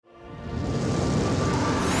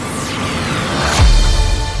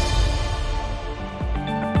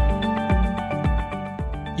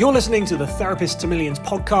You're listening to the Therapist to Millions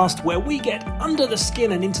podcast, where we get under the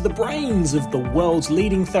skin and into the brains of the world's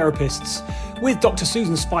leading therapists with Dr.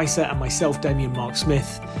 Susan Spicer and myself, Damien Mark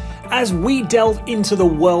Smith, as we delve into the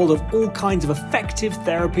world of all kinds of effective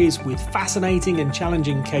therapies with fascinating and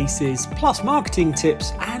challenging cases, plus marketing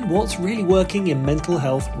tips and what's really working in mental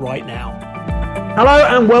health right now. Hello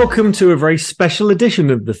and welcome to a very special edition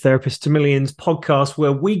of the Therapist to Millions podcast,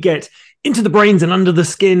 where we get into the brains and under the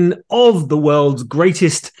skin of the world's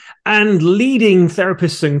greatest and leading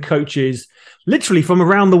therapists and coaches, literally from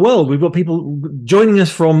around the world. We've got people joining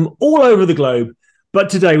us from all over the globe.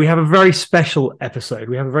 But today we have a very special episode.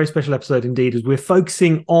 We have a very special episode indeed, as we're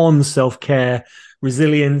focusing on self-care,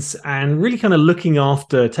 resilience, and really kind of looking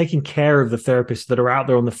after, taking care of the therapists that are out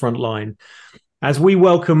there on the front line. As we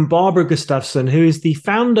welcome Barbara Gustavson, who is the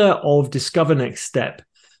founder of Discover Next Step.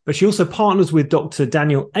 But she also partners with Dr.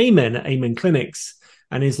 Daniel Amen at Amen Clinics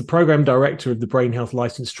and is the program director of the Brain Health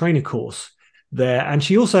Licensed Trainer course there. And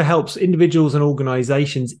she also helps individuals and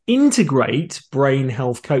organizations integrate brain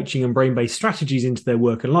health coaching and brain-based strategies into their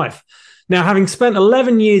work and life. Now, having spent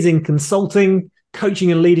 11 years in consulting,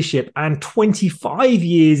 coaching and leadership, and 25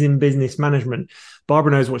 years in business management,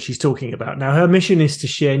 Barbara knows what she's talking about. Now, her mission is to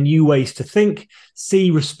share new ways to think, see,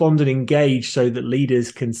 respond, and engage so that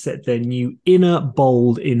leaders can set their new inner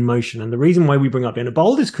bold in motion. And the reason why we bring up inner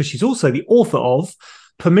bold is because she's also the author of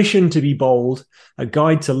Permission to be Bold, a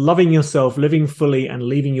guide to loving yourself, living fully, and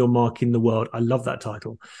leaving your mark in the world. I love that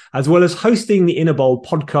title. As well as hosting the Inner Bold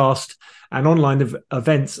podcast and online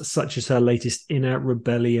events such as her latest Inner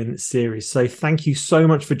Rebellion series. So thank you so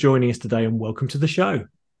much for joining us today and welcome to the show.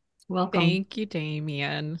 Welcome. Thank you,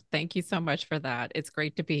 Damien. Thank you so much for that. It's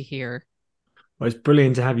great to be here. Well, it's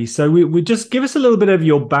brilliant to have you. So we just give us a little bit of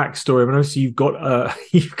your backstory. I mean, obviously you've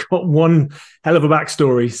got one hell of a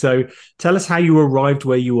backstory. So tell us how you arrived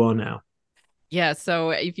where you are now. Yeah.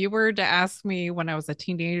 So if you were to ask me when I was a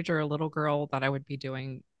teenager, a little girl, that I would be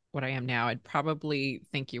doing what I am now, I'd probably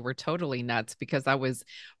think you were totally nuts, because I was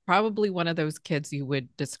probably one of those kids you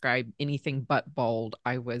would describe anything but bold.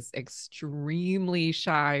 I was extremely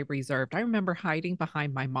shy, reserved. I remember hiding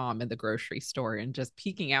behind my mom in the grocery store and just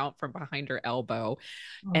peeking out from behind her elbow.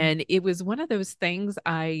 And it was one of those things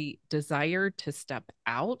I desired to step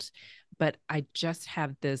out, but I just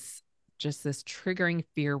had this triggering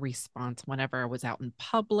fear response whenever I was out in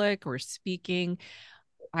public or speaking.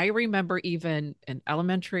 I remember even in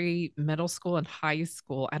elementary, middle school, and high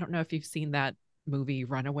school, I don't know if you've seen that movie,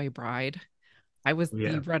 Runaway Bride. I was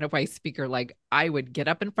the runaway speaker. Like, I would get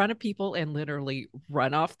up in front of people and literally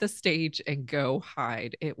run off the stage and go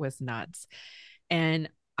hide. It was nuts. And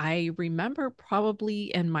I remember probably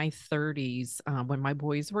in my 30s, when my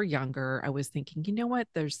boys were younger, I was thinking, you know what,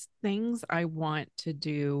 there's things I want to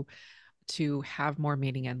do to have more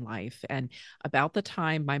meaning in life. And about the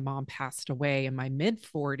time my mom passed away in my mid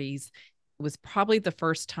 40s, it was probably the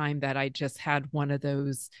first time that I just had one of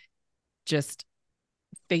those just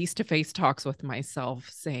face-to-face talks with myself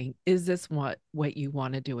saying, is this what you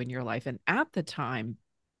want to do in your life? And at the time,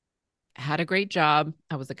 I had a great job.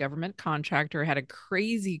 I was a government contractor, had a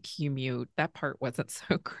crazy commute. That part wasn't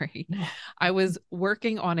so great. I was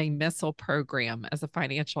working on a missile program as a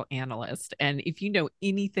financial analyst. And if you know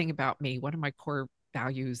anything about me, one of my core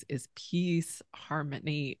values is peace,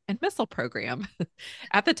 harmony, and missile program.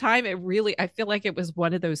 At the time, I feel like it was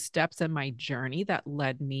one of those steps in my journey that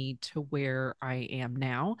led me to where I am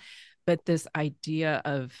now. But this idea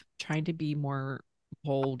of trying to be more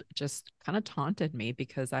bold just kind of taunted me,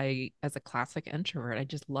 because as a classic introvert, I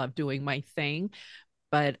just love doing my thing.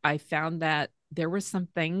 But I found that there were some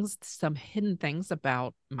hidden things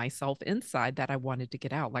about myself inside that I wanted to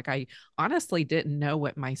get out. Like, I honestly didn't know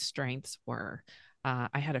what my strengths were.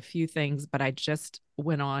 I had a few things, but I just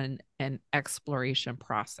went on an exploration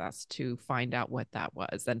process to find out what that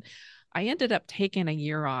was. And I ended up taking a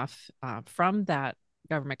year off from that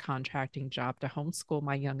government contracting job to homeschool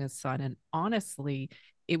my youngest son. And honestly,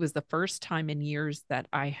 it was the first time in years that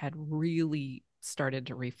I had really started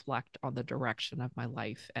to reflect on the direction of my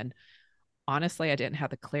life. And honestly, I didn't have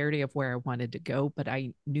the clarity of where I wanted to go, but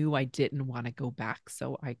I knew I didn't want to go back.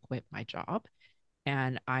 So I quit my job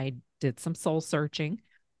and I did some soul searching,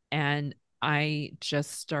 and I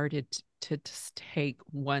just started to just take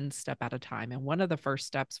one step at a time. And one of the first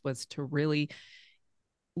steps was to really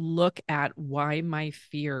look at why my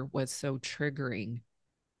fear was so triggering.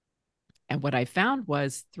 And what I found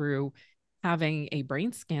was, through having a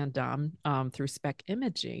brain scan done through SPECT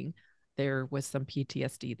imaging, there was some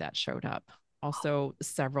PTSD that showed up. Also,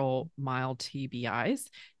 several mild TBIs.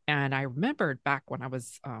 And I remembered back when I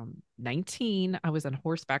was 19, I was in a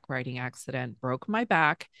horseback riding accident, broke my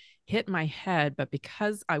back, hit my head, but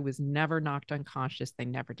because I was never knocked unconscious, they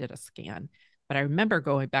never did a scan. But I remember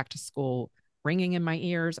going back to school, ringing in my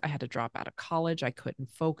ears. I had to drop out of college. I couldn't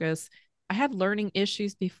focus. I had learning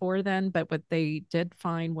issues before then, but what they did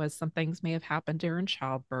find was some things may have happened during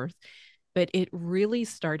childbirth. But it really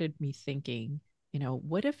started me thinking,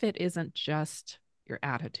 what if it isn't just your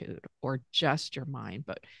attitude or just your mind,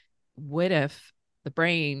 but what if the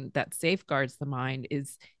brain that safeguards the mind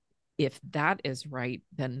is, if that is right,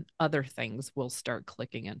 then other things will start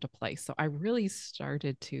clicking into place. So I really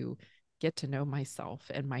started to get to know myself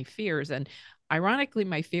and my fears. And ironically,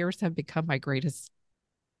 my fears have become my greatest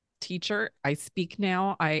teacher. I speak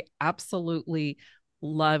now. I absolutely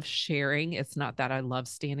love sharing. It's not that I love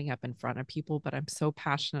standing up in front of people, but I'm so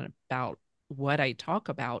passionate about what I talk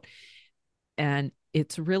about. And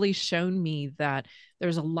it's really shown me that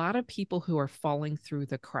there's a lot of people who are falling through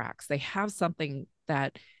the cracks. They have something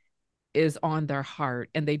that is on their heart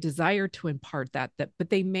and they desire to impart that, but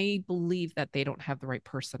they may believe that they don't have the right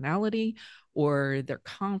personality or they're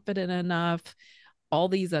confident enough, all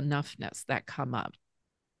these enoughness that come up.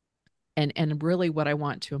 And really what I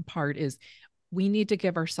want to impart is we need to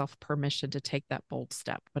give ourselves permission to take that bold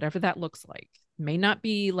step, whatever that looks like. It may not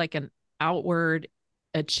be like an outward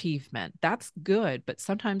achievement. That's good, but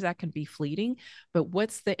sometimes that can be fleeting. But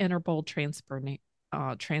what's the inner bold transformation?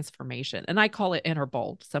 And I call it inner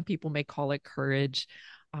bold. Some people may call it courage,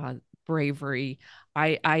 bravery.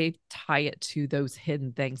 I tie it to those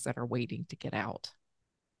hidden things that are waiting to get out.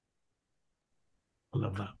 I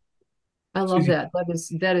love that. I love Susie. that.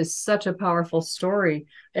 That is such a powerful story.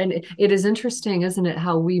 And it is interesting, isn't it,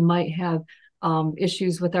 how we might have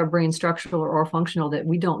issues with our brain structural or functional that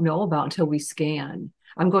we don't know about until we scan.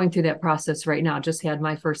 I'm going through that process right now. Just had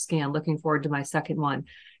my first scan, looking forward to my second one,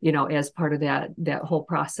 as part of that whole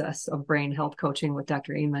process of brain health coaching with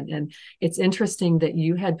Dr. Eamon. And it's interesting that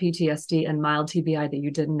you had PTSD and mild TBI that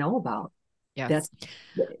you didn't know about. Yes.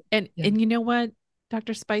 That's And you know what,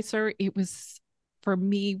 Dr. Spicer, it was for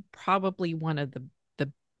me probably one of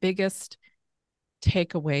the biggest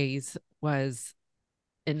takeaways was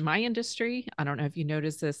in my industry. I don't know if you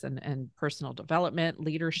notice this in personal development,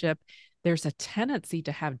 leadership, there's a tendency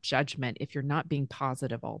to have judgment if you're not being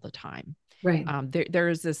positive all the time. right. There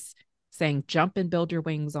is this saying, jump and build your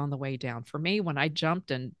wings on the way down. For me, when I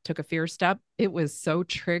jumped and took a fear step, it was so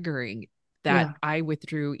triggering that Yeah, I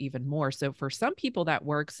withdrew even more. So for some people that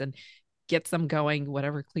works and gets them going,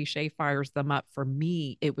 whatever cliche fires them up. For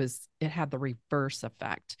me, it had the reverse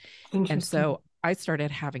effect. And interesting. so I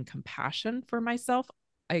started having compassion for myself.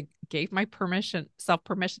 I gave my self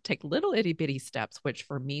permission to take little itty bitty steps, which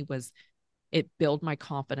for me was, it built my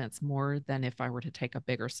confidence more than if I were to take a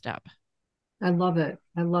bigger step. I love it.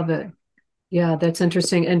 I love it. Yeah, that's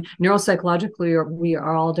interesting. And neuropsychologically, we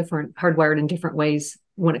are all different, hardwired in different ways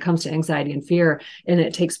when it comes to anxiety and fear. And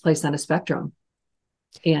it takes place on a spectrum.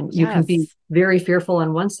 And you can be Yes. very fearful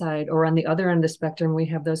on one side, or on the other end of the spectrum, we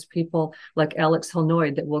have those people like Alex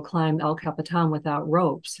Holnoid that will climb El Capitan without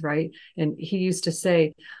ropes, right? And he used to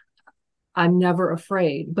say, I'm never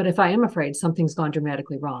afraid, but if I am afraid, something's gone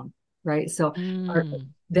dramatically wrong, right? So Mm.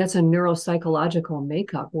 that's a neuropsychological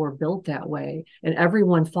makeup. We're built that way, and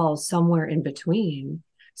everyone falls somewhere in between.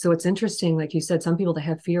 So it's interesting, like you said, some people that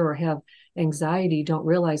have fear or have anxiety don't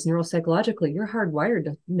realize neuropsychologically you're hardwired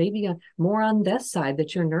to maybe more on this side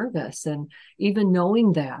that you're nervous, and even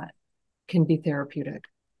knowing that can be therapeutic.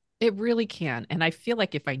 It really can. And I feel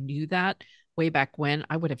like if I knew that way back when,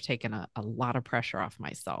 I would have taken a lot of pressure off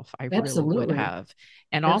myself. I really would Absolutely, have.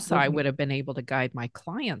 And also, I absolutely. would have been able to guide my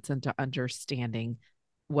clients into understanding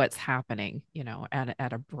what's happening,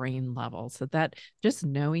 at a brain level. So that just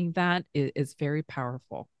knowing that is very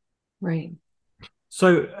powerful. Right.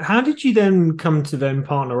 So, how did you then come to then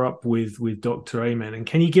partner up with Dr. Amen? And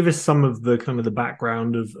can you give us some of the kind of the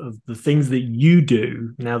background of the things that you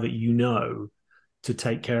do now that you know to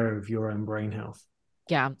take care of your own brain health?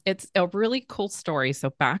 Yeah, it's a really cool story.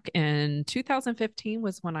 So back in 2015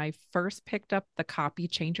 was when I first picked up the copy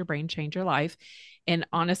Change Your Brain, Change Your Life. And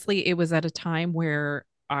honestly, it was at a time where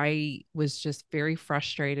I was just very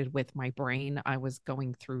frustrated with my brain. I was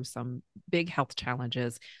going through some big health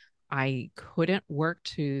challenges. I couldn't work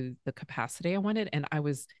to the capacity I wanted. And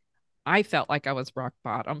I felt like I was rock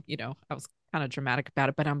bottom. I was kind of dramatic about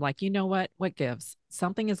it, but I'm like, you know what? What gives?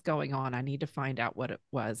 Something is going on. I need to find out what it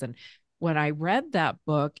was. And when I read that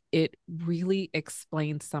book, it really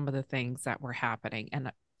explained some of the things that were happening.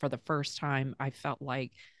 And for the first time, I felt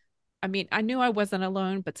like I mean, I knew I wasn't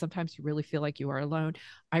alone, but sometimes you really feel like you are alone.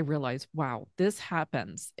 I realized, wow, this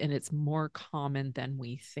happens and it's more common than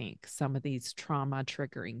we think. Some of these trauma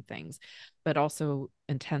triggering things, but also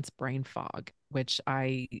intense brain fog, which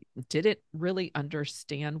I didn't really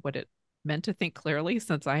understand what it meant to think clearly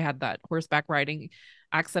since I had that horseback riding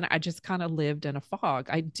accident. I just kind of lived in a fog.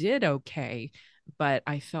 I did okay, but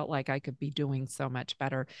I felt like I could be doing so much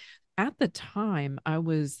better. At the time, I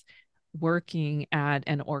was working at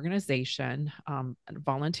an organization on a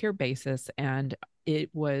volunteer basis, and it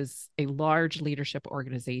was a large leadership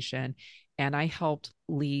organization. And I helped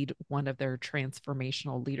lead one of their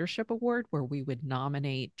transformational leadership award, where we would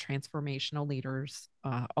nominate transformational leaders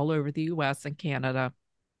all over the US and Canada.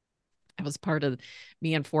 I was part of,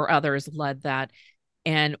 me and four others led that.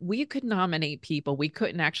 And we could nominate people. We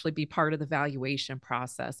couldn't actually be part of the valuation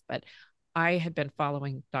process, but I had been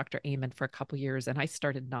following Dr. Amen for a couple of years, and I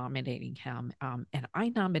started nominating him. And I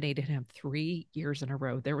nominated him 3 years in a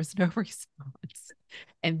row. There was no response.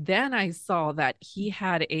 And then I saw that he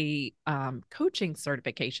had a coaching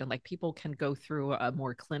certification, like people can go through a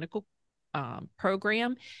more clinical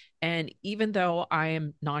program. And even though I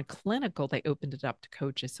am non-clinical, they opened it up to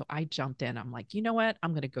coaches. So I jumped in. I'm like, you know what?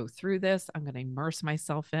 I'm going to go through this. I'm going to immerse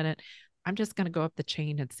myself in it. I'm just going to go up the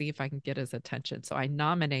chain and see if I can get his attention. So I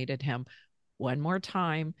nominated him one more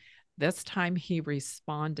time. This time he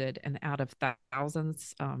responded, and out of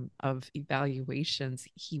thousands of evaluations,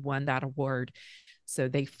 he won that award. So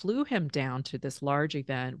they flew him down to this large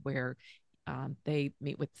event where they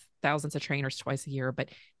meet with thousands of trainers twice a year, but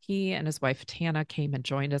he and his wife Tana came and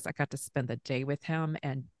joined us. I got to spend the day with him.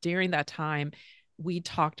 And during that time, we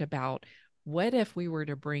talked about what if we were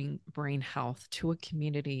to bring brain health to a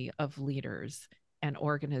community of leaders and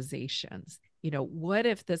organizations? What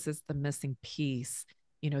if this is the missing piece?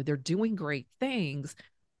 They're doing great things,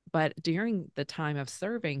 but during the time of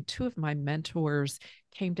serving, two of my mentors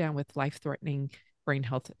came down with life-threatening brain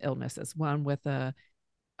health illnesses, one with a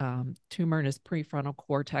tumor in his prefrontal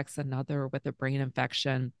cortex, another with a brain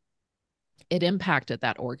infection. It impacted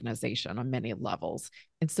that organization on many levels.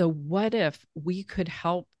 And so, what if we could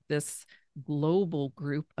help this global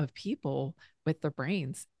group of people with their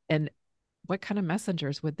brains? And what kind of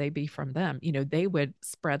messengers would they be from them? They would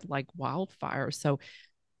spread like wildfire. So,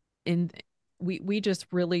 in we just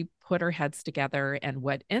really put our heads together, and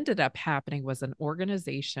what ended up happening was an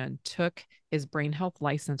organization took his brain health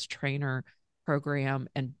license trainer program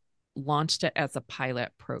and launched it as a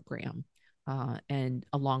pilot program, and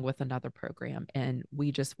along with another program. And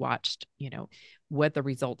we just watched, what the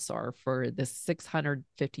results are for the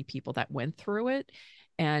 650 people that went through it.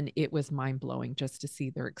 And it was mind blowing just to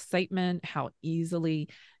see their excitement, how easily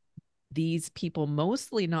these people,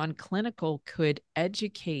 mostly non-clinical, could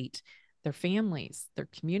educate their families, their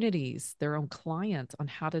communities, their own clients on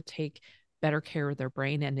how to take better care of their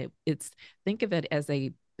brain. And it's think of it as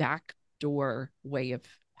a backdoor way of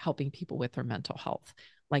helping people with their mental health,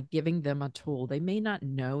 like giving them a tool. They may not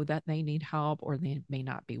know that they need help, or they may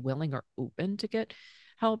not be willing or open to get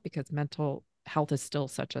help because mental health is still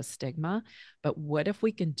such a stigma. But what if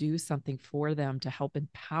we can do something for them to help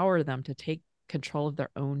empower them to take control of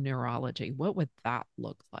their own neurology? What would that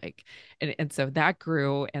look like? And so that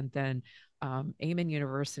grew. And then Amen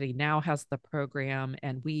University now has the program,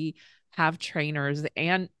 and we have trainers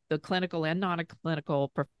and the clinical and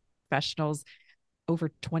non-clinical professionals over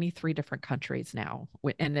 23 different countries now,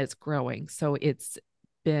 and it's growing. So it's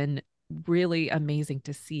been really amazing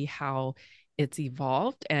to see how it's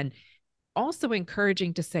evolved, and also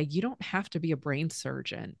encouraging to say you don't have to be a brain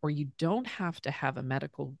surgeon, or you don't have to have a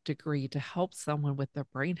medical degree to help someone with their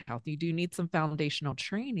brain health. You do need some foundational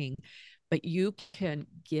training, but you can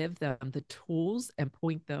give them the tools and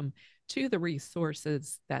point them to the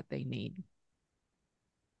resources that they need.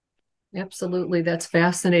 Absolutely. That's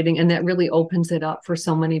fascinating. And that really opens it up for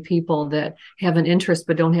so many people that have an interest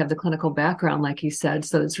but don't have the clinical background, like you said.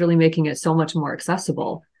 So it's really making it so much more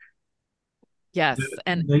accessible. Yes.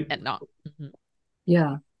 And not. Mm-hmm.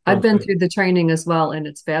 Yeah. I've been through the training as well, and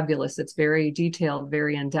it's fabulous. It's very detailed,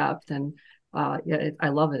 very in depth, and I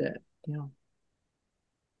love it. Yeah.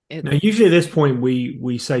 Now, usually at this point,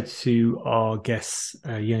 we say to our guests,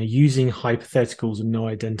 using hypotheticals and no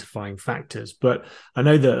identifying factors. But I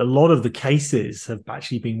know that a lot of the cases have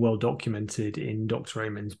actually been well documented in Dr.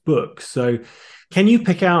 Amen's book. So, can you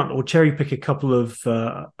pick out or cherry pick a couple of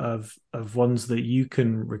ones that you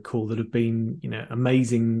can recall that have been,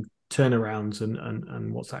 amazing turnarounds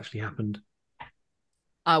and what's actually happened?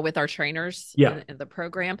 With our trainers in the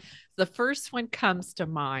program, the first one comes to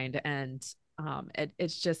mind, and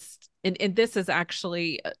it's just, and this is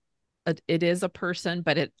actually, it is a person,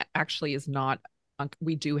 but it actually is not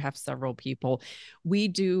we do have several people. We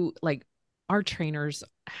do, like, our trainers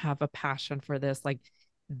have a passion for this. Like,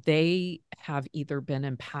 they have either been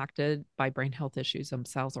impacted by brain health issues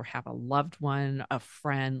themselves or have a loved one, a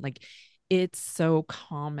friend. Like, it's so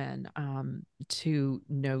common to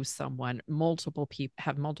know someone, multiple people,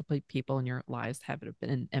 have multiple people in your lives have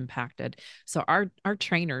been impacted. So our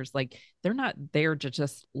trainers, like, they're not there to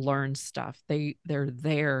just learn stuff. They're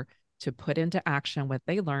there to put into action what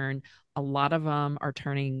they learn. A lot of them are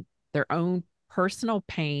turning their own personal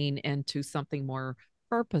pain into something more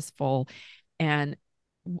purposeful. And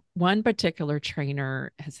one particular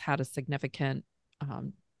trainer has had a significant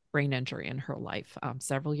brain injury in her life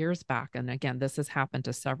several years back. And again, this has happened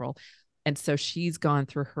to several. And so she's gone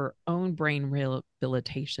through her own brain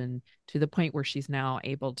rehabilitation to the point where she's now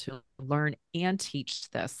able to learn and teach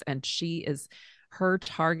this. And her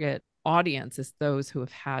target audience is those who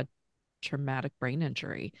have had traumatic brain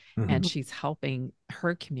injury, and she's helping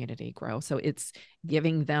her community grow. So it's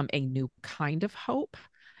giving them a new kind of hope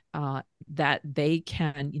that they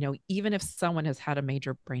can, even if someone has had a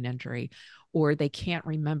major brain injury or they can't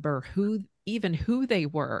remember who they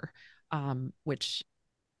were, which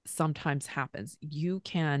sometimes happens, you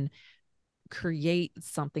can create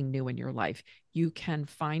something new in your life. You can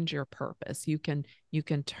find your purpose. You can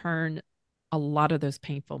turn a lot of those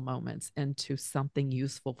painful moments into something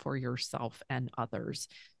useful for yourself and others.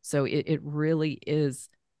 So it really is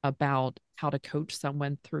about how to coach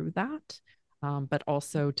someone through that, but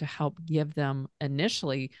also to help give them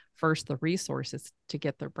initially first the resources to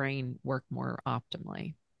get their brain work more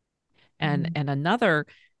optimally. And another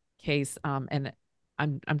case, and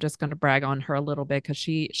I'm just going to brag on her a little bit because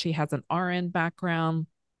she has an RN background.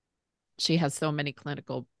 She has so many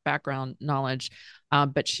clinical background knowledge,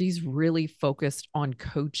 but she's really focused on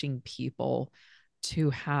coaching people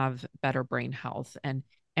to have better brain health.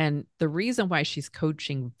 And the reason why she's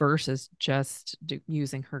coaching versus just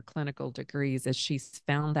using her clinical degrees is she's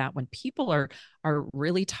found that when people are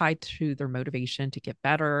really tied to their motivation to get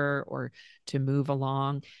better or to move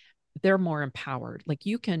along, they're more empowered. Like,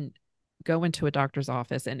 you can go into a doctor's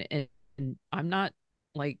office, and I'm not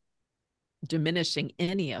like diminishing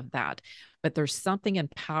any of that, but there's something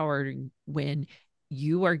empowering when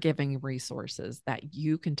you are giving resources that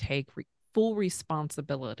you can take full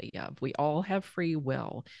responsibility of. We all have free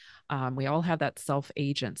will. We all have that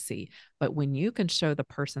self-agency, but when you can show the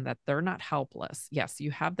person that they're not helpless, yes, you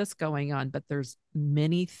have this going on, but there's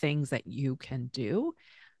many things that you can do.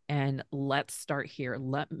 And let's start here.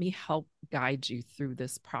 Let me help guide you through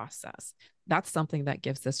this process. That's something that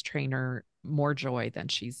gives this trainer more joy than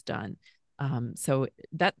she's done. So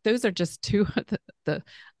those are just two of the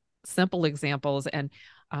simple examples. And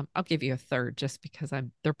I'll give you a third just because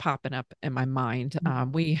they're popping up in my mind.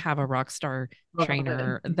 We have a rock star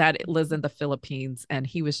trainer that lives in the Philippines, and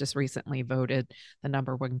he was just recently voted the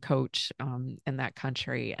 #1 coach in that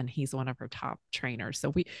country, and he's one of our top trainers.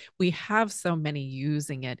 So we have so many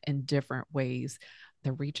using it in different ways.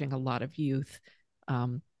 They're reaching a lot of youth, a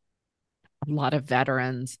lot of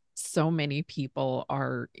veterans. So many people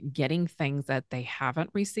are getting things that they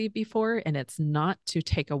haven't received before. And it's not to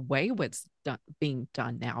take away what's being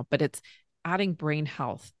done now, but it's adding brain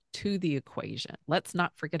health to the equation. Let's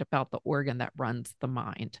not forget about the organ that runs the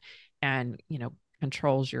mind and,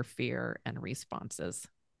 controls your fear and responses.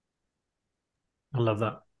 I love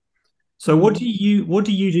that. So what do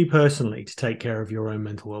you do personally to take care of your own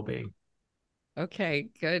mental well-being? Okay,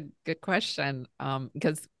 good question.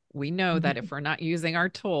 Because we know that if we're not using our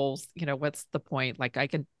tools, what's the point? Like, I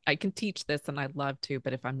can teach this and I'd love to,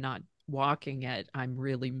 but if I'm not walking it, I'm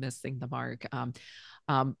really missing the mark.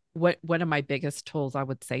 One of my biggest tools I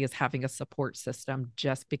would say is having a support system,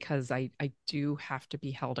 just because I do have to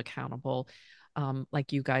be held accountable.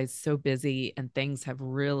 Like you guys, so busy, and things have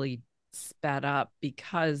really sped up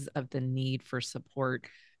because of the need for support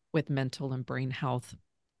with mental and brain health.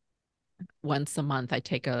 Once a month, I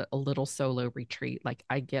take a little solo retreat. Like,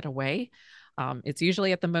 I get away. It's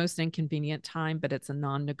usually at the most inconvenient time, but it's a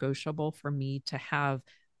non-negotiable for me to have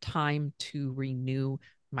time to renew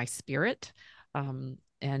my spirit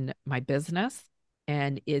and my business.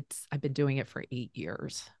 And I've been doing it for 8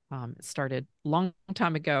 years. It started a long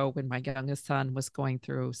time ago when my youngest son was going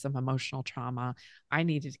through some emotional trauma. I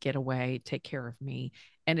needed to get away, take care of me.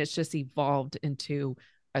 And it's just evolved into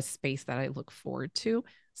a space that I look forward to.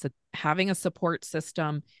 So having a support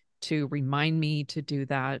system to remind me to do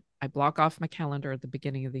that. I block off my calendar at the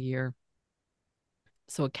beginning of the year.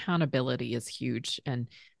 So accountability is huge. And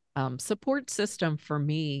support system for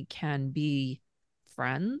me can be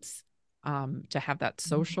friends, to have that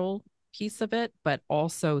social piece of it, but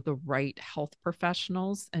also the right health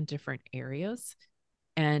professionals in different areas.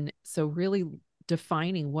 And so really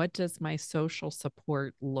defining, what does my social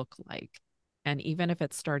support look like? And even if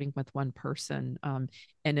it's starting with one person,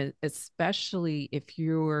 and especially if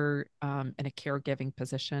you're in a caregiving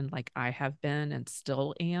position like I have been and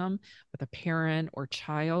still am with a parent or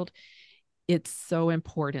child, it's so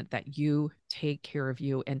important that you take care of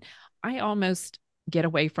you. And I almost get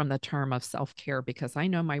away from the term of self-care because I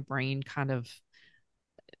know my brain kind of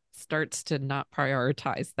starts to not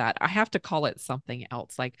prioritize that. I have to call it something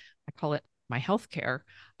else. Like I call it my healthcare.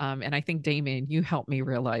 And I think, Damien, you helped me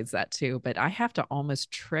realize that too. But I have to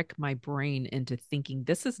almost trick my brain into thinking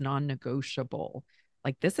this is non-negotiable.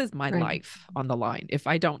 Like this is my Right. life on the line if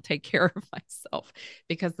I don't take care of myself,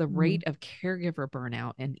 because the Mm-hmm. rate of caregiver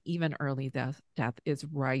burnout and even early death is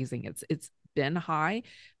rising. It's been high,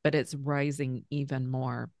 but it's rising even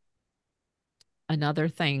more. Another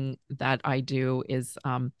thing that I do is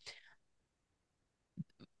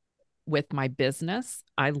with my business,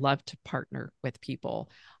 I love to partner with people.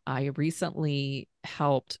 I recently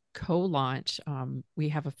helped co-launch. We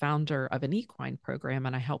have a founder of an equine program,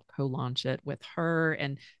 and I helped co-launch it with her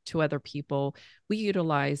and two other people. We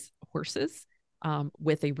utilize horses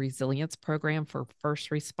with a resilience program for first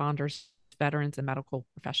responders, veterans, and medical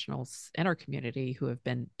professionals in our community who have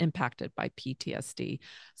been impacted by PTSD.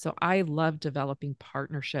 So I love developing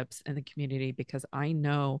partnerships in the community because I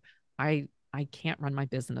know I can't run my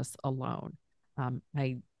business alone.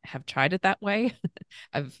 I have tried it that way.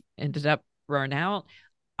 I've ended up run out.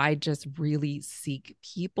 I just really seek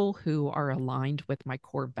people who are aligned with my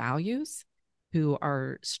core values, who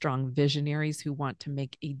are strong visionaries, who want to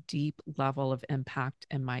make a deep level of impact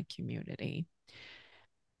in my community.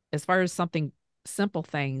 As far as something simple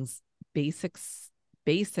things, basics,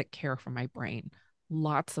 basic care for my brain,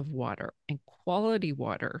 lots of water and quality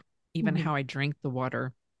water, even Mm-hmm. how I drink the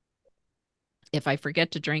water. If I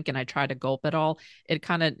forget to drink and I try to gulp it all,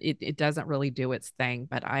 it doesn't really do its thing.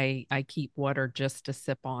 But I keep water just to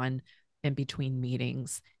sip on in between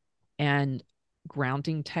meetings. And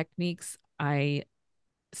grounding techniques, I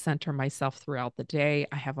center myself throughout the day.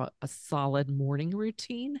 I have a solid morning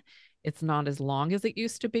routine. It's not as long as it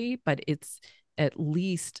used to be, but it's at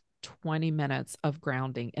least 20 minutes of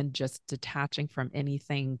grounding and just detaching from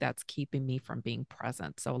anything that's keeping me from being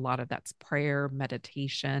present. So a lot of that's prayer,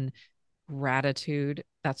 meditation, gratitude.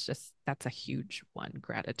 That's a huge one,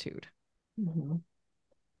 gratitude. Mm-hmm.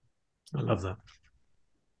 I love that.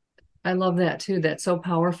 I love that too. That's so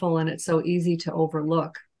powerful, and it's so easy to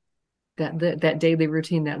overlook that daily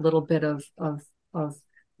routine, that little bit of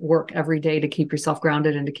work every day to keep yourself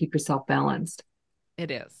grounded and to keep yourself balanced.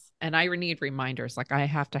 It is. And I need reminders. Like I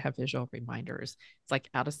have to have visual reminders. It's like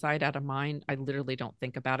out of sight, out of mind. I literally don't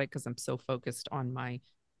think about it because I'm so focused on my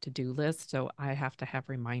to-do list. So I have to have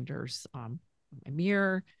reminders my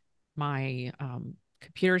mirror, my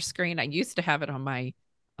computer screen. I used to have it on my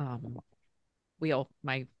um, wheel,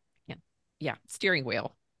 my yeah, yeah, steering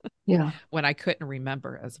wheel. Yeah, When I couldn't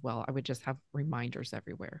remember as well, I would just have reminders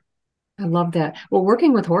everywhere. I love that. Well,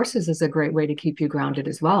 working with horses is a great way to keep you grounded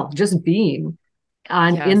as well. Just being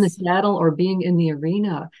on in the Yes. saddle or being in the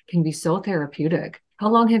arena can be so therapeutic. How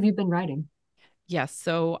long have you been riding? Yes.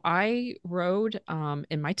 So I rode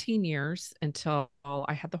in my teen years until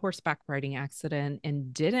I had the horseback riding accident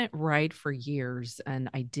and didn't ride for years. And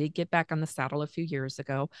I did get back on the saddle a few years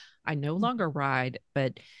ago. I no longer ride,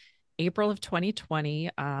 but April of 2020,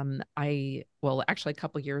 well, actually, a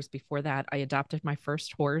couple years before that, I adopted my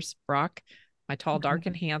first horse, Brock, my tall, dark, Okay.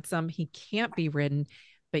 and handsome. He can't be ridden,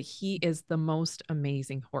 but he is the most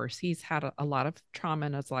amazing horse. He's had a lot of trauma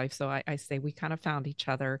in his life. So I say we kind of found each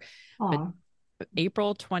other. But Aw.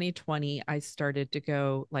 April 2020, I started to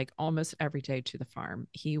go like almost every day to the farm.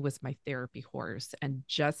 He was my therapy horse. And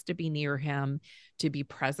just to be near him, to be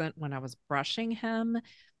present when I was brushing him,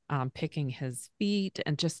 picking his feet,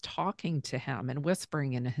 and just talking to him and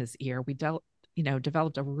whispering in his ear,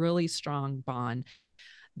 developed a really strong bond.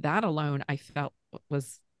 That alone, I felt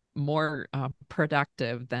was more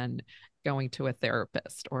productive than going to a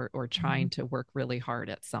therapist or trying Mhm. to work really hard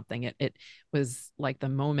at something. It was like the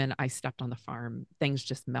moment I stepped on the farm, things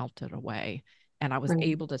just melted away. And I was Right,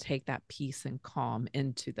 able to take that peace and calm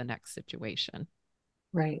into the next situation.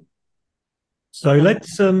 right. So I love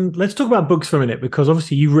let's talk about books for a minute because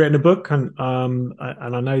obviously you've written a book and I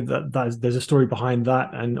know that there's a story behind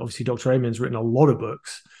that and obviously Dr. Amen's written a lot of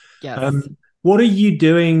books. Yes. What are you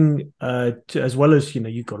doing as well as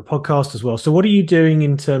you've got a podcast as well. So what are you doing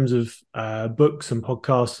in terms of books and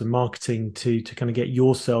podcasts and marketing to kind of get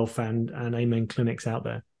yourself and Amen clinics out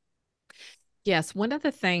there? Yes, one of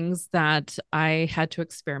the things that I had to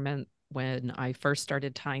experiment when I first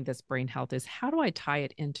started tying this brain health is how do I tie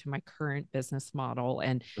it into my current business model?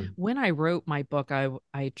 And when I wrote my book,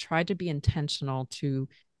 I tried to be intentional to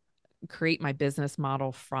create my business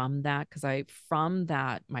model from that, because from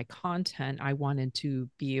that, my content, I wanted to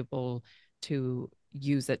be able to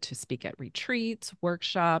use it to speak at retreats,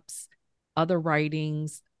 workshops, other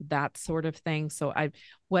writings, that sort of thing. So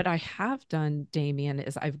what I have done, Damien,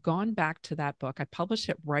 is I've gone back to that book. I published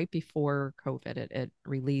it right before COVID. It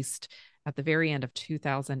released at the very end of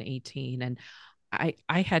 2018. And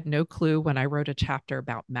I had no clue when I wrote a chapter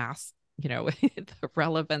about masks, the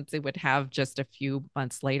relevance it would have just a few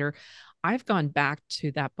months later. I've gone back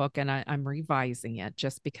to that book and I'm revising it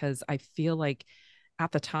just because I feel like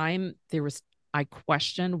at the time I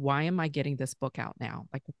questioned, why am I getting this book out now?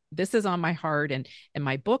 Like, this is on my heart. And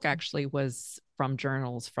my book actually was from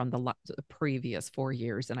journals from the previous 4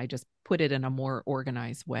 years. And I just put it in a more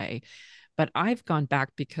organized way. But I've gone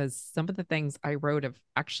back because some of the things I wrote have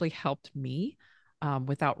actually helped me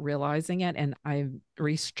without realizing it. And I'm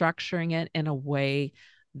restructuring it in a way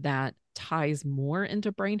that ties more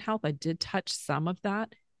into brain health. I did touch some of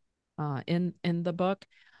that in the book.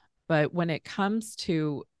 But when it comes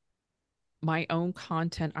to my own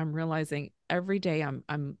content, I'm realizing every day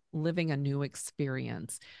I'm living a new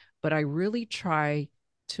experience, but I really try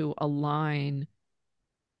to align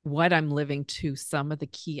what I'm living to some of the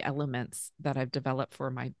key elements that I've developed for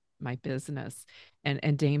my business.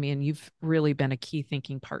 And Damien, you've really been a key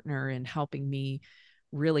thinking partner in helping me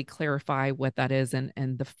really clarify what that is.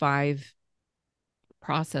 And the 5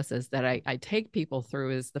 processes that I take people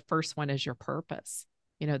through is, the first one is your purpose.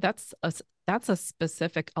 That's a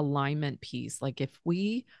specific alignment piece. Like, if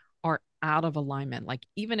we are out of alignment, like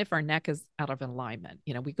even if our neck is out of alignment,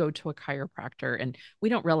 we go to a chiropractor and we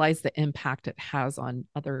don't realize the impact it has on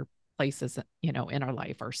other places, in our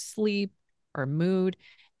life, our sleep, our mood.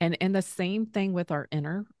 And the same thing with our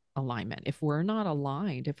inner alignment. If we're not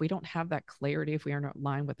aligned, if we don't have that clarity, if we are not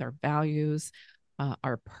aligned with our values,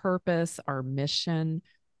 our purpose, our mission,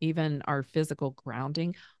 even our physical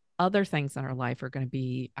grounding, other things in our life are going to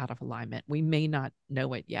be out of alignment. We may not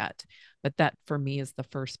know it yet, but that for me is the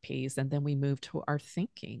first piece. And then we move to our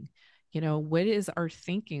thinking. What is our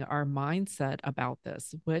thinking, our mindset about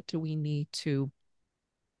this? What do we need to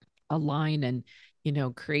align and,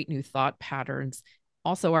 create new thought patterns?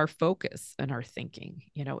 Also, our focus and our thinking,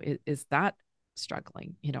 is that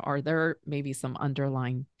struggling? Are there maybe some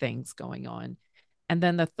underlying things going on? And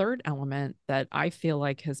then the third element that I feel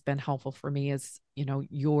like has been helpful for me is,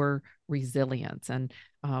 your resilience. And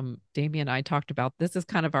Damien and I talked about, this is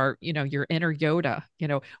kind of our, your inner Yoda,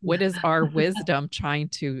 what is our wisdom trying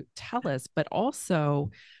to tell us, but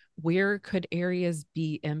also where could areas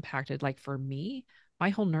be impacted? Like for me, my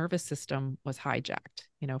whole nervous system was hijacked,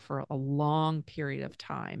 for a long period of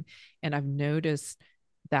time. And I've noticed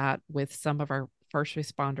that with some of our first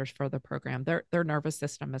responders for the program, their nervous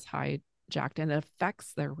system is hijacked and it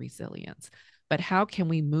affects their resilience. But how can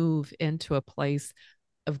we move into a place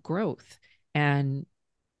of growth? And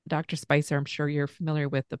Dr. Spicer, I'm sure you're familiar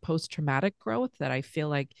with the post-traumatic growth that I feel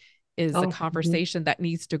like is a conversation that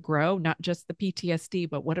needs to grow, not just the PTSD,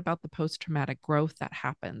 but what about the post-traumatic growth that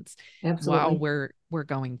happens while we're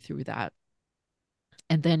going through that?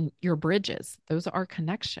 And then your bridges, those are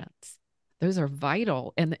connections. Those are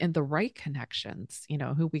vital, and the right connections,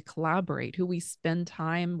 who we collaborate, who we spend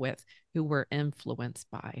time with, who we're influenced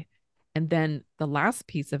by. And then the last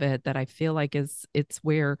piece of it that I feel like it's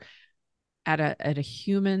where at a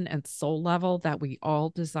human and soul level that we all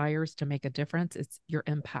desires to make a difference, it's your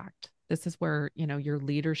impact. This is where, your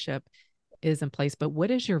leadership is in place. But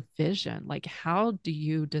what is your vision? Like, how do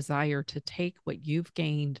you desire to take what you've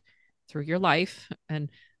gained through your life and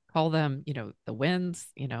call them, the wins,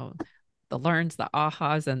 the learns, the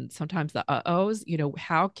ahas, and sometimes the uh-ohs,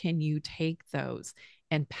 how can you take those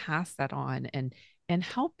and pass that on and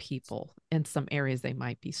help people in some areas they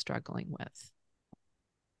might be struggling with?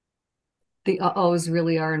 The uh-ohs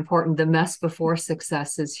really are important. The mess before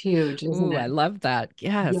success is huge, isn't Ooh, it? I love that.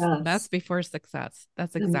 Yes. Yes. Mess before success.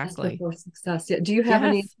 That's The mess exactly. before success. Yeah. Do you have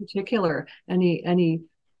any in Yes. particular,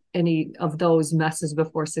 any of those messes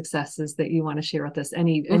before successes that you want to share with us?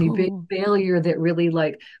 Any big Ooh. failure that really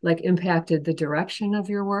like impacted the direction of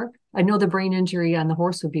your work? I know the brain injury on the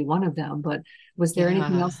horse would be one of them, but was there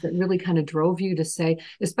anything Yeah. else that really kind of drove you to say,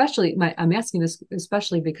 especially I'm asking this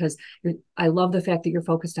especially because I love the fact that you're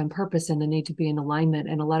focused on purpose and the need to be in alignment.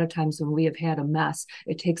 And a lot of times when we have had a mess,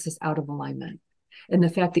 it takes us out of alignment. And the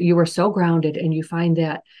fact that you are so grounded and you find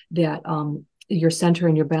that your center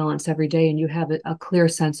and your balance every day and you have a clear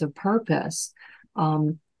sense of purpose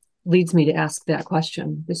leads me to ask that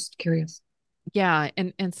question. Just curious. Yeah,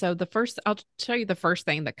 and so the first, I'll tell you the first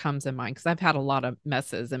thing that comes in mind because I've had a lot of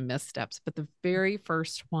messes and missteps, but the very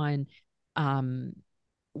first one um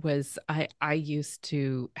was I used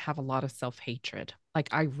to have a lot of self-hatred. Like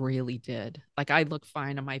I really did. Like I look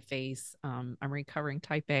fine on my face. I'm recovering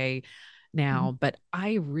type A now, but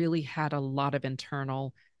I really had a lot of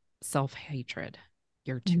internal self-hatred.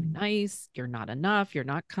 You're too Mm-hmm. nice, you're not enough, you're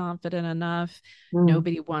not confident enough. Mm-hmm.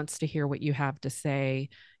 Nobody wants to hear what you have to say.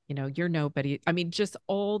 You're nobody. I mean, just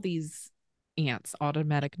all these ants,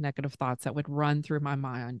 automatic negative thoughts that would run through my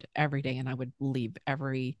mind every day, and I would believe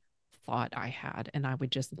every thought I had, and I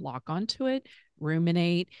would just lock onto it,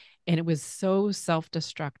 ruminate, and it was so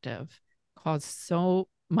self-destructive, caused so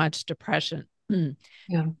much depression.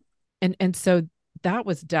 Yeah. And so that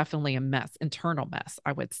was definitely a mess, internal mess,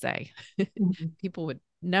 I would say. Mm-hmm. People would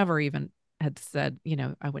never even had said,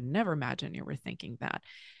 I would never imagine you were thinking that.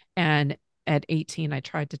 And at 18, I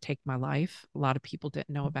tried to take my life. A lot of people didn't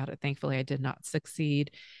know about it. Thankfully, I did not succeed.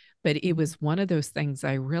 But it was one of those things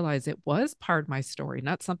I realized it was part of my story,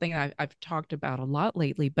 not something I've talked about a lot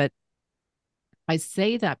lately. But I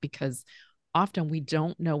say that because often we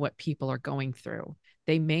don't know what people are going through.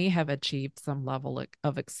 They may have achieved some level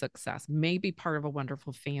of success, maybe part of a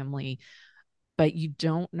wonderful family, but you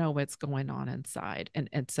don't know what's going on inside. And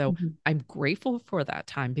so Mm-hmm. I'm grateful for that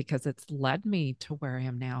time because it's led me to where I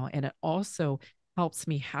am now. And it also helps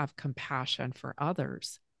me have compassion for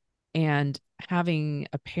others. And having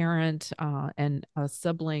a parent and a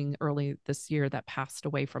sibling early this year that passed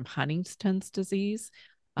away from Huntington's disease,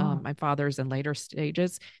 Oh, my father's in later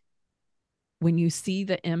stages. When you see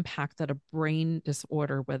the impact that a brain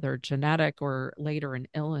disorder, whether genetic or later an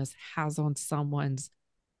illness, has on someone's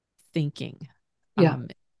thinking yeah. um,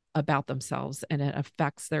 about themselves, and it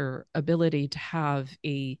affects their ability to have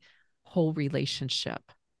a whole relationship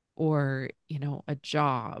or a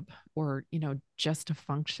job or just to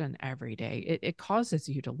function every day. It causes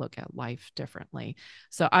you to look at life differently.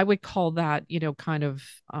 So I would call that kind of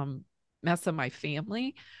mess of my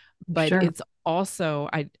family, but Sure. it's also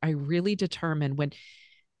I really determined when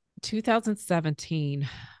 2017,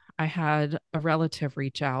 I had a relative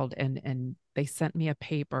reach out and they sent me a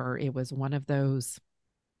paper. It was one of those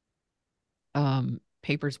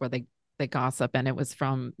papers where they gossip, and it was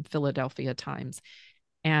from Philadelphia Times.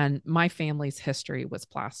 And my family's history was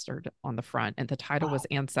plastered on the front, and the title was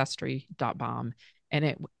Wow. Ancestry.bomb, and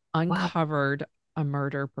it Wow. uncovered a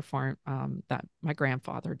murder performed that my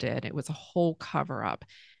grandfather did. It was a whole cover up,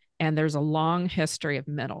 and there's a long history of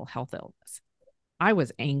mental health illness. I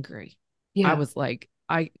was angry. I Yeah. was like,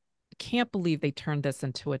 I can't believe they turned this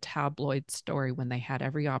into a tabloid story when they had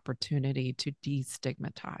every opportunity to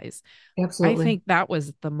destigmatize. I Absolutely. think that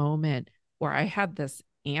was the moment where I had this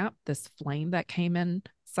amp, this flame that came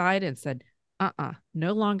inside and said,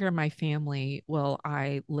 no longer my family will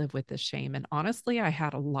I live with this shame. And honestly, I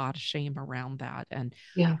had a lot of shame around that. And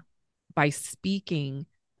Yeah. by speaking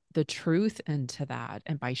the truth into that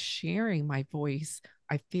and by sharing my voice,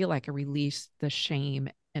 I feel like I released the shame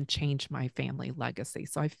and changed my family legacy.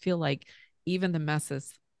 So I feel like even the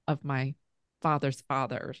messes of my father's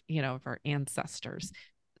father, of our ancestors,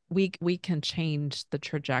 we can change the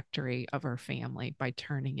trajectory of our family by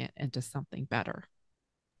turning it into something better.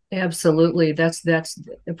 Absolutely. That's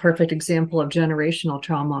a perfect example of generational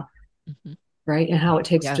trauma, Mm-hmm. right? And how it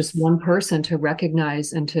takes just Yes. one person to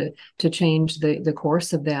recognize and to change the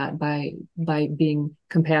course of that by being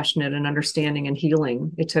compassionate and understanding and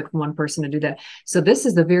healing. It took one person to do that. So this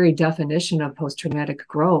is the very definition of post-traumatic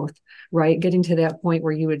growth, right? Getting to that point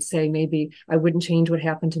where you would say, maybe I wouldn't change what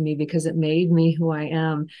happened to me because it made me who I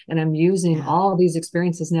am. And I'm using Yeah. all these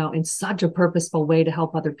experiences now in such a purposeful way to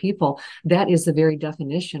help other people. That is the very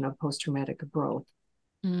definition of post-traumatic growth.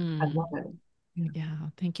 I love Mm. it. Yeah. Yeah,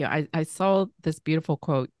 thank you. I saw this beautiful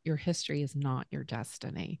quote, your history is not your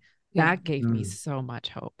destiny. Yeah. That gave me Mm, so much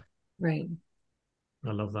hope. Right.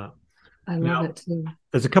 I love that. I love Now, it too.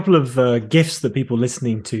 there's a couple of gifts that people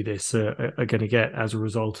listening to this are going to get as a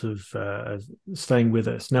result of staying with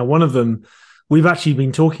us. Now, one of them, we've actually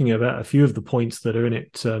been talking about a few of the points that are in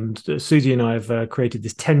it. Susie and I have created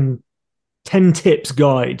this 10 tips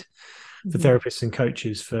guide for Mhm. therapists and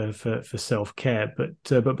coaches for self-care.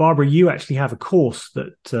 But Barbara, you actually have a course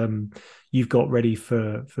that you've got ready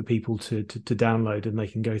for people to download, and they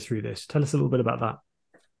can go through this. Tell us a little bit about that.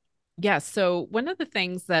 Yeah. So, one of the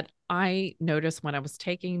things that I noticed when I was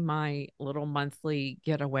taking my little monthly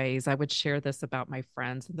getaways, I would share this about my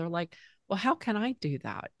friends, and they're like, well, how can I do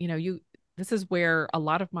that? This is where a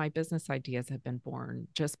lot of my business ideas have been born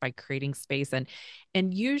just by creating space.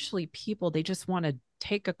 And usually people, they just want to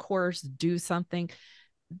take a course, do something.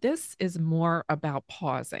 this is more about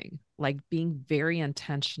pausing, like being very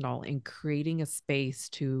intentional in creating a space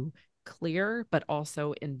to clear, but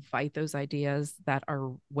also invite those ideas that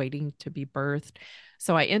are waiting to be birthed.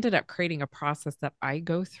 So I ended up creating a process that I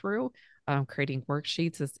go through, creating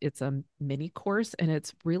worksheets. It's a mini course, and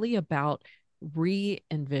it's really about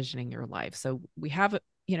re-envisioning your life. So we have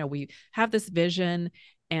this vision,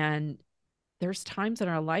 and there's times in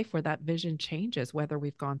our life where that vision changes, whether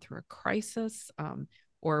we've gone through a crisis,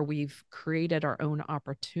 or we've created our own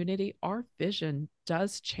opportunity. Our vision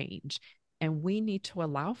does change, and we need to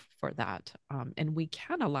allow for that. And we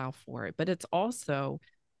can allow for it, but it's also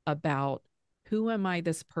about, who am I,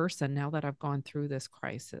 this person, now that I've gone through this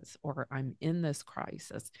crisis, or I'm in this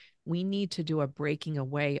crisis? We need to do a breaking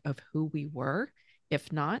away of who we were.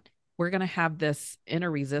 If not, we're going to have this inner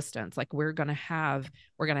resistance. Like we're going to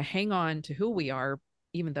hang on to who we are,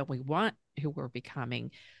 even though we want who we're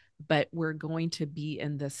becoming, but we're going to be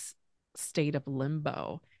in this state of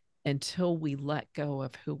limbo until we let go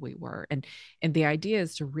of who we were. And the idea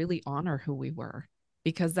is to really honor who we were,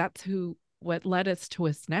 because that's what led us to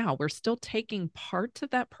us now. We're still taking parts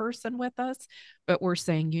of that person with us, but we're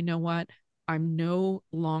saying, you know what? I'm no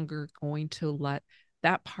longer going to let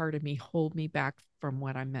that part of me hold me back from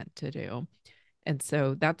what I'm meant to do. And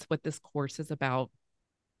so that's what this course is about.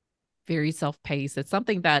 Very self-paced. It's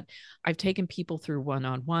something that I've taken people through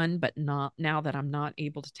one-on-one, but not now that I'm not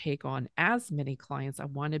able to take on as many clients. I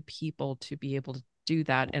wanted people to be able to do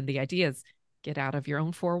that. And the idea is, get out of your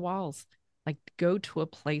own four walls, like go to a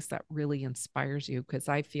place that really inspires you, because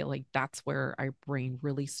I feel like that's where our brain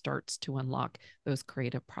really starts to unlock those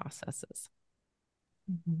creative processes.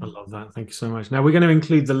 I love that. Thank you so much. Now we're going to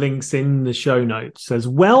include the links in the show notes, as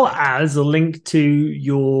well as a link to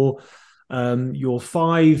your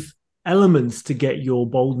 5 elements to get your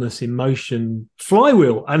boldness in motion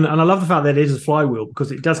flywheel. And I love the fact that it is a flywheel,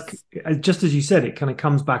 because it does, just as you said, it kind of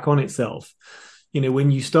comes back on itself.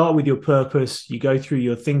 When you start with your purpose, you go through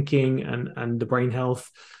your thinking and the brain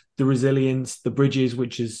health, the resilience, the bridges,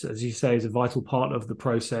 which is, as you say, is a vital part of the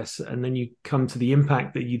process. And then you come to the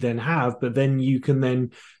impact that you then have, but then you can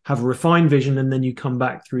then have a refined vision, and then you come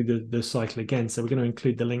back through the cycle again. So we're going to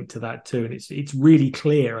include the link to that too. And it's really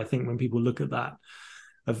clear, I think, when people look at that,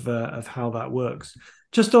 of how that works.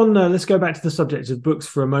 Just on, let's go back to the subject of books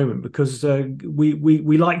for a moment, because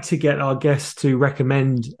we like to get our guests to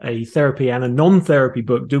recommend a therapy and a non-therapy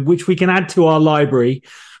book, which we can add to our library.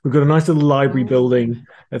 We've got a nice little library building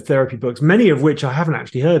of therapy books, many of which I haven't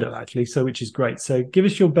actually heard of, so which is great. So give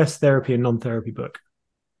us your best therapy and non-therapy book.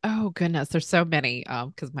 Oh, goodness. There's so many,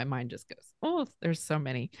 because my mind just goes, oh, there's so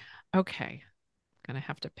many. Okay. I'm going to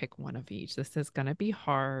have to pick one of each. This is going to be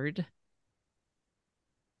hard.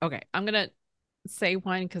 Okay. I'm going to say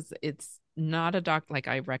one because it's not a doc. Like,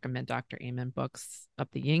 I recommend Dr. Amen books of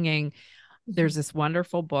the yin yang. There's this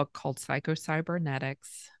wonderful book called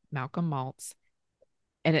Psycho-Cybernetics, Malcolm Maltz.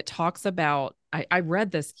 And it talks about, I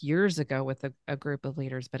read this years ago with a group of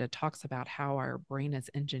leaders, but it talks about how our brain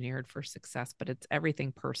is engineered for success, but it's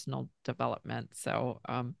everything personal development. So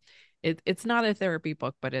it's not a therapy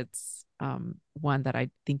book, but it's one that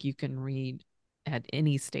I think you can read at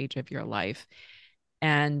any stage of your life.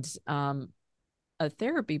 And a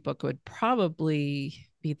therapy book would probably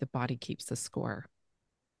be The Body Keeps the Score.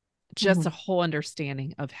 Just a whole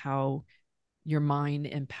understanding of how your mind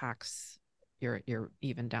impacts your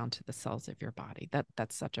even down to the cells of your body.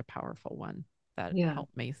 That's such a powerful one that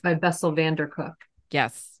helped me. By Bessel van der Kolk.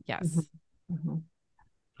 Yes.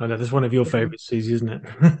 I know that's one of your favorites, Susie, isn't it?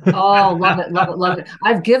 Oh, love it.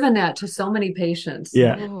 I've given that to so many patients.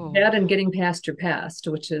 Yeah. That and Getting Past Your Past,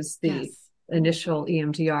 which is the initial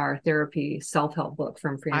EMDR therapy self-help book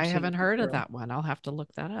from Francine. I haven't heard of that one. I'll have to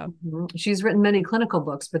look that up. She's written many clinical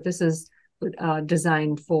books, but this is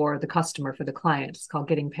designed for the customer, for the client. It's called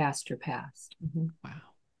Getting Past Your Past. Wow.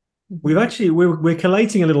 We're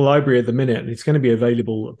collating a little library at the minute, and it's going to be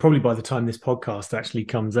available probably by the time this podcast actually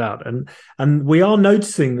comes out. And we are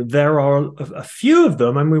noticing that there are a few of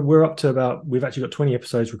them, and we're up to we've actually got 20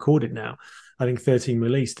 episodes recorded now. I think 13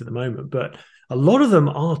 released at the moment, but a lot of them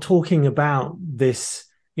are talking about this,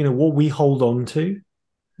 what we hold on to.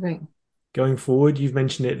 Right. Going forward. You've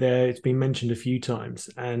mentioned it there. It's been mentioned a few times,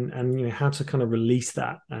 and how to kind of release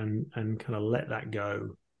that and kind of let that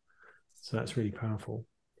go. So that's really powerful.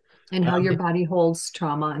 And how your body holds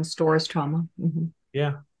trauma and stores trauma.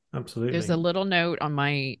 Yeah, absolutely. There's a little note on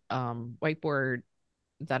my whiteboard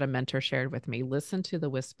that a mentor shared with me. Listen to the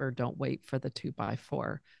whisper. Don't wait for the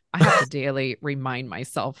 2x4. I have to daily remind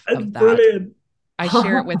myself of that. Brilliant. I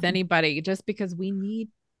share it with anybody just because we need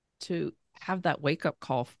to have that wake up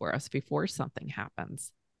call for us before something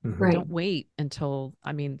happens. Right. Don't wait until,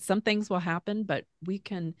 I mean, some things will happen, but we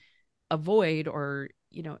can avoid or,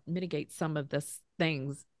 mitigate some of this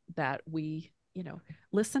things that we,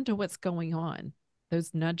 listen to what's going on.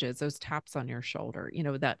 Those nudges, those taps on your shoulder,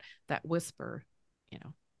 that whisper,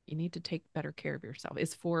 you need to take better care of yourself.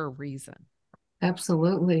 It's for a reason.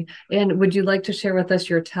 Absolutely. And would you like to share with us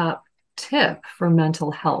your top tip for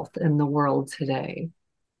mental health in the world today?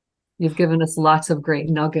 You've given us lots of great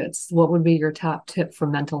nuggets. What would be your top tip for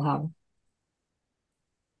mental health?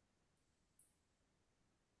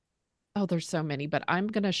 Oh, there's so many, but I'm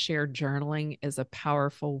going to share journaling is a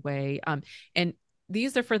powerful way. And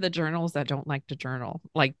these are for the journals that don't like to journal.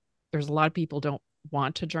 Like there's a lot of people don't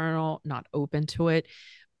want to journal, not open to it.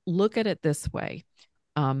 Look at it this way.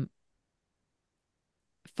 Um,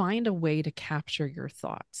 find a way to capture your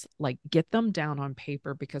thoughts, like get them down on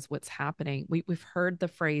paper, because what's happening, we've heard the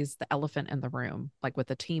phrase, the elephant in the room, like with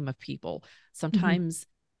a team of people. Sometimes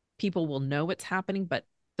people will know what's happening, but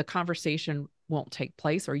the conversation won't take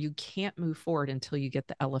place, or you can't move forward until you get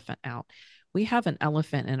the elephant out. We have an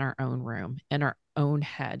elephant in our own room, in our own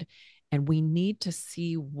head, and we need to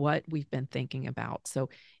see what we've been thinking about. So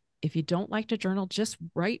if you don't like to journal, just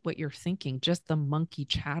write what you're thinking, just the monkey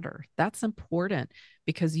chatter. That's important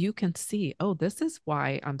because you can see, oh, this is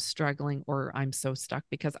why I'm struggling or I'm so stuck,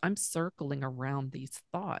 because I'm circling around these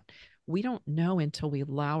thoughts. We don't know until we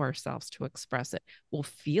allow ourselves to express it. We'll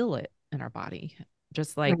feel it in our body.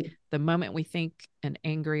 Just like Right. the moment we think an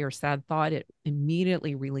angry or sad thought, it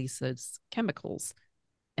immediately releases chemicals.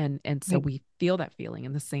 And so Right. we feel that feeling.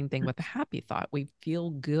 And the same thing with a happy thought. We feel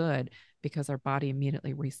good because our body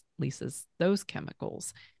immediately releases those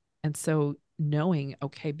chemicals. And so knowing,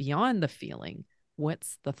 okay, beyond the feeling,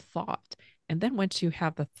 what's the thought? And then once you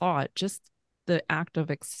have the thought, just the act of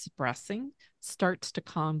expressing starts to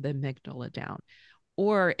calm the amygdala down,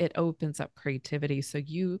 or it opens up creativity. So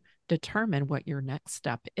you determine what your next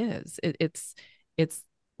step is. It's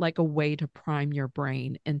like a way to prime your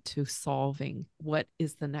brain into solving what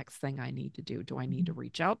is the next thing I need to do. Do I need to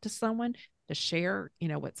reach out to someone to share,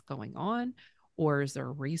 what's going on? Or is there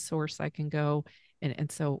a resource I can go?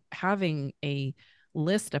 And so having a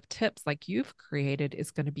list of tips like you've created is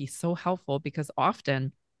going to be so helpful, because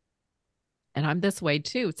often, and I'm this way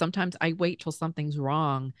too, sometimes I wait till something's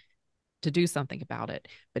wrong to do something about it.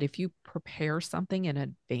 But if you prepare something in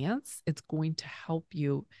advance, it's going to help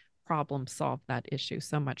you problem solve that issue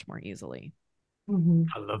so much more easily. Mhm.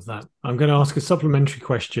 I love that. I'm going to ask a supplementary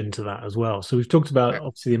question to that as well. So we've talked about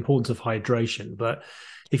obviously the importance of hydration, but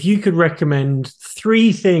if you could recommend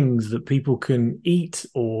 3 things that people can eat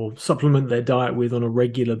or supplement their diet with on a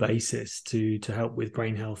regular basis to help with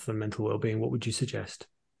brain health and mental well-being, what would you suggest?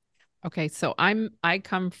 Okay, so I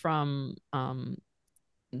come from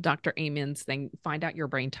Dr. Amen's thing, find out your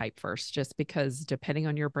brain type first, just because depending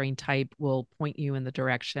on your brain type will point you in the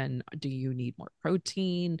direction. Do you need more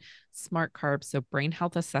protein, smart carbs? So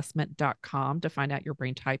brainhealthassessment.com to find out your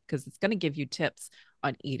brain type, because it's going to give you tips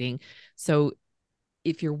on eating. So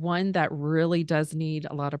if you're one that really does need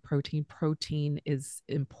a lot of protein is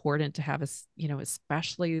important to have,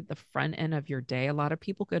 especially the front end of your day. A lot of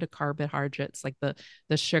people go to carbohydrates, like the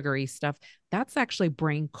sugary stuff. That's actually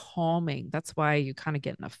brain calming. That's why you kind of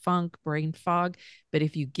get in a funk, brain fog. But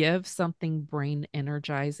if you give something brain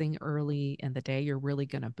energizing early in the day, you're really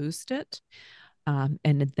going to boost it. And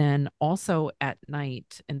then also at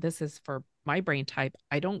night, and this is for my brain type,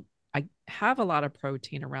 I have a lot of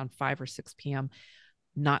protein around 5 or 6 p.m.,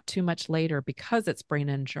 not too much later, because it's brain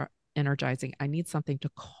energizing. I need something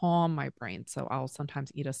to calm my brain. So I'll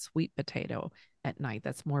sometimes eat a sweet potato at night.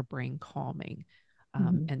 That's more brain calming.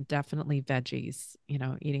 And definitely veggies,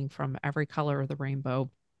 eating from every color of the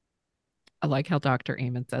rainbow. I like how Dr.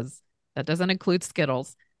 Amen says that doesn't include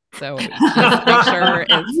Skittles. So just make sure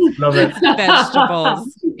Love it. it's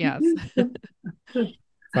vegetables. Yes.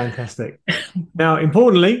 Fantastic. Now,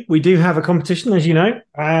 importantly, we do have a competition, as you know,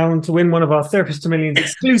 to win one of our Therapist to Millions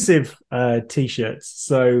exclusive T-shirts.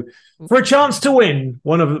 So, for a chance to win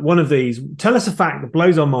one of these, tell us a fact that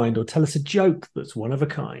blows our mind, or tell us a joke that's one of a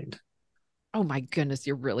kind. Oh my goodness,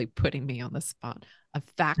 you're really putting me on the spot. A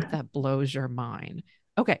fact that blows your mind.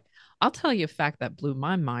 Okay, I'll tell you a fact that blew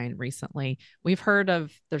my mind recently. We've heard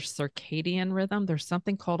of the circadian rhythm. There's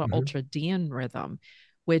something called an ultradian rhythm,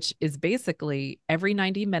 which is basically every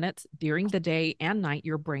 90 minutes during the day and night,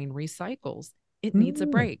 your brain recycles. It needs a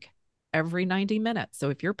break every 90 minutes. So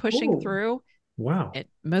if you're pushing through, wow,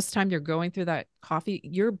 most time you're going through that coffee,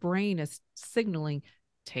 your brain is signaling,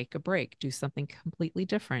 take a break, do something completely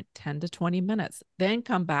different, 10 to 20 minutes, then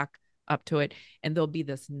come back up to it. And there'll be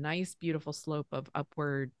this nice, beautiful slope of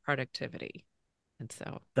upward productivity. And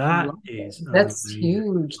so that's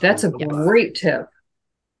huge. That's a great tip.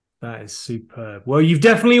 That is superb. Well, you've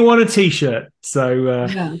definitely won a t-shirt. So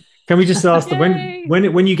can we just ask that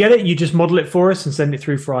when you get it, you just model it for us and send it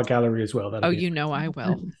through for our gallery as well? I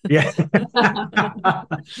will. Yeah.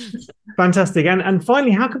 Fantastic. And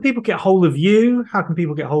finally, how can people get hold of you? How can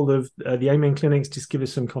people get hold of the Amen Clinics? Just give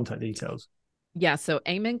us some contact details. Yeah, so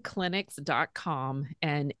amenclinics.com,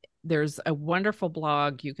 and there's a wonderful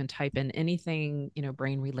blog. You can type in anything,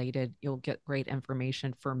 brain related. You'll get great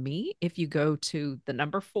information for me. If you go to the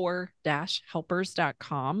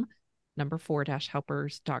number4-helpers.com,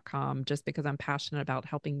 number4-helpers.com, just because I'm passionate about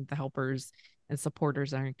helping the helpers and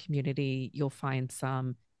supporters in our community, you'll find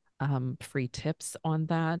some free tips on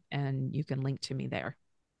that, and you can link to me there.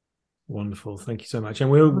 Wonderful. Thank you so much. And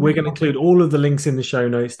we're going to include all of the links in the show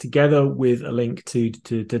notes together with a link to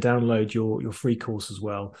download your free course as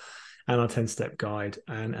well, and our 10-step guide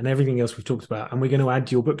and everything else we've talked about. And we're going to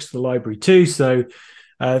add your books to the library too. So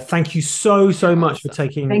thank you so much for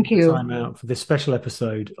taking the time out for this special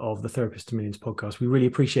episode of the Therapist to Millions podcast. We really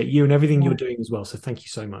appreciate you and everything you're doing as well. So thank you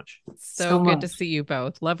so much. So good to see you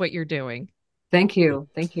both. Love what you're doing. Thank you.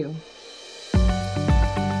 Thank you.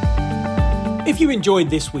 If you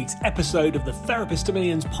enjoyed this week's episode of the Therapist to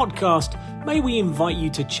Millions podcast, may we invite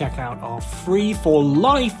you to check out our free for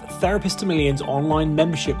life Therapist to Millions online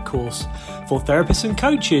membership course for therapists and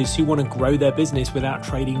coaches who want to grow their business without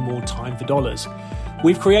trading more time for dollars.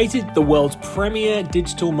 We've created the world's premier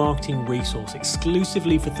digital marketing resource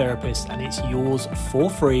exclusively for therapists, and it's yours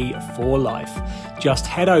for free for life. Just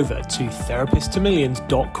head over to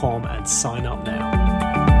therapisttomillions.com and sign up now.